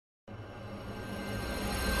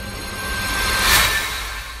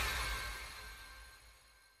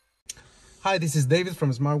Hi, this is David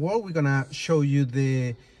from Smart World. We're gonna show you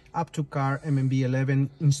the App2Car MMB 11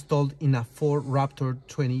 installed in a Ford Raptor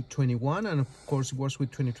 2021, and of course it works with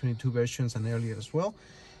 2022 versions and earlier as well.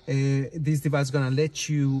 This device is gonna let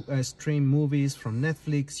you stream movies from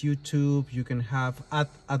Netflix, YouTube. You can add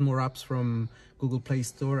more apps from Google Play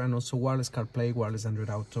Store, and also wireless CarPlay, wireless Android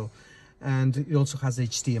Auto. And it also has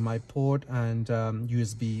HDMI port and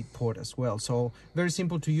USB port as well. So very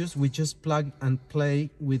simple to use. We just plug and play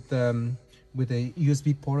with a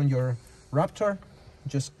USB port on your Raptor.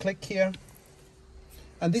 Just click here.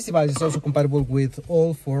 And this device is also compatible with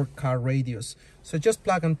all 4 car radios. So just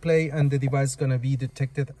plug and play, and the device is gonna be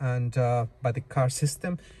detected and by the car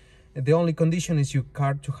system. The only condition is your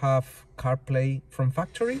car to have CarPlay from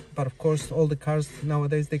factory, but of course all the cars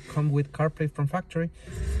nowadays, they come with CarPlay from factory.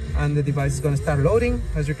 And the device is going to start loading,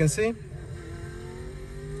 as you can see.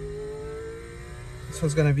 So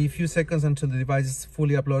it's going to be a few seconds until the device is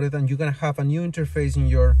fully uploaded, and you're going to have a new interface in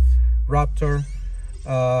your Raptor,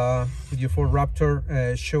 with your Ford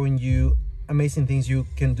Raptor, showing you amazing things you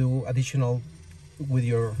can do additional with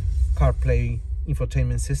your CarPlay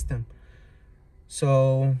infotainment system.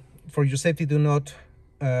 So for your safety, do not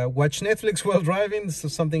watch Netflix while driving. This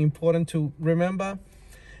is something important to remember.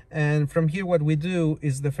 And from here, what we do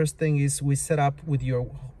is, the first thing is we set up with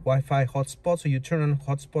your Wi-Fi hotspot. So you turn on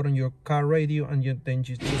hotspot on your car radio, and then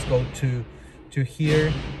you just go to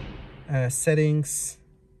here, settings,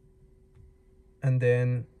 and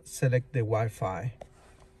then select the Wi-Fi.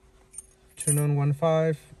 Turn on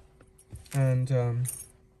Wi-Fi, and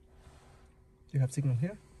you have signal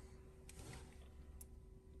here.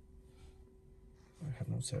 I have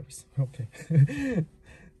no service. Okay.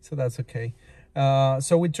 So that's okay.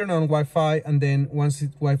 So we turn on Wi-Fi, and then once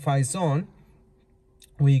Wi-Fi is on,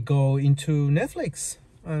 we go into Netflix,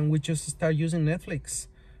 and we just start using Netflix.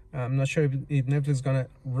 I'm not sure if Netflix is gonna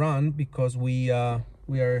run because we are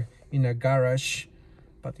in a garage,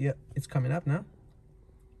 but yeah, it's coming up now.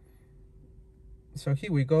 So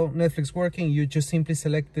here we go, Netflix working. You just simply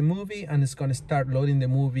select the movie, and it's gonna start loading the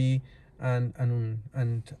movie and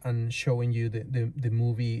showing you the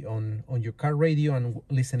movie on your car radio, and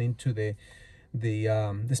listening to the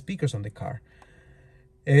speakers on the car.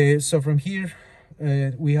 So from here,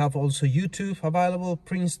 we have also YouTube available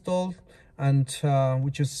pre-installed, and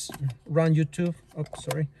we just run YouTube. Oh,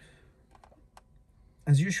 sorry.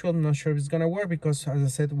 As usual, I'm not sure if it's gonna work because, as I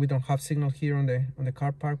said, we don't have signal here on the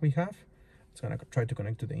car park we have. It's gonna try to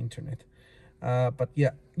connect to the internet. But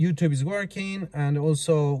yeah, YouTube is working, and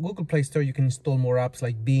also Google Play Store, you can install more apps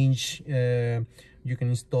like Binge. You can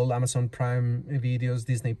install Amazon Prime videos,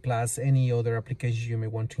 Disney Plus, any other applications you may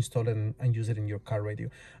want to install it and use it in your car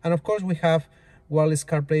radio. And of course, we have wireless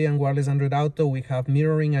CarPlay and wireless Android Auto. We have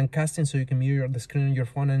mirroring and casting, so you can mirror the screen on your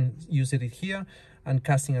phone and use it here. And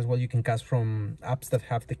casting as well, you can cast from apps that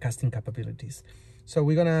have the casting capabilities. So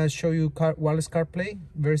we're gonna show you wireless CarPlay,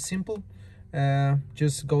 very simple.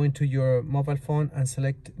 Just go into your mobile phone and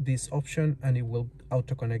select this option, and it will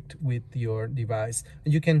auto connect with your device,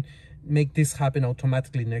 and you can make this happen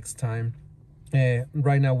automatically next time.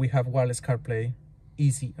 Right now we have wireless CarPlay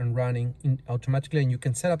easy and running automatically, and you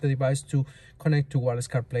can set up the device to connect to wireless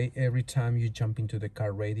CarPlay every time you jump into the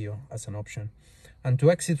car radio as an option. And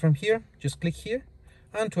to exit from here, just click here,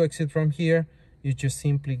 and to exit from here, you just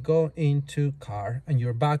simply go into car, and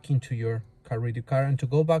you're back into your car radio car. And to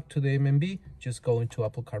go back to the MMB, just go into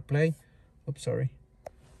Apple CarPlay. Oops, sorry,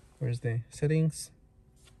 where's the settings?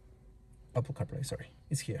 Apple CarPlay, sorry,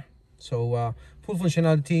 it's here. So full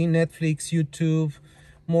functionality, Netflix, YouTube,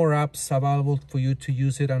 more apps available for you to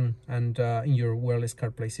use it and in your wireless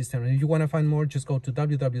CarPlay system. And if you want to find more, just go to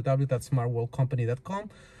www.smartworldcompany.com.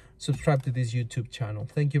 Subscribe to this YouTube channel.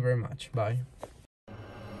 Thank you very much. Bye.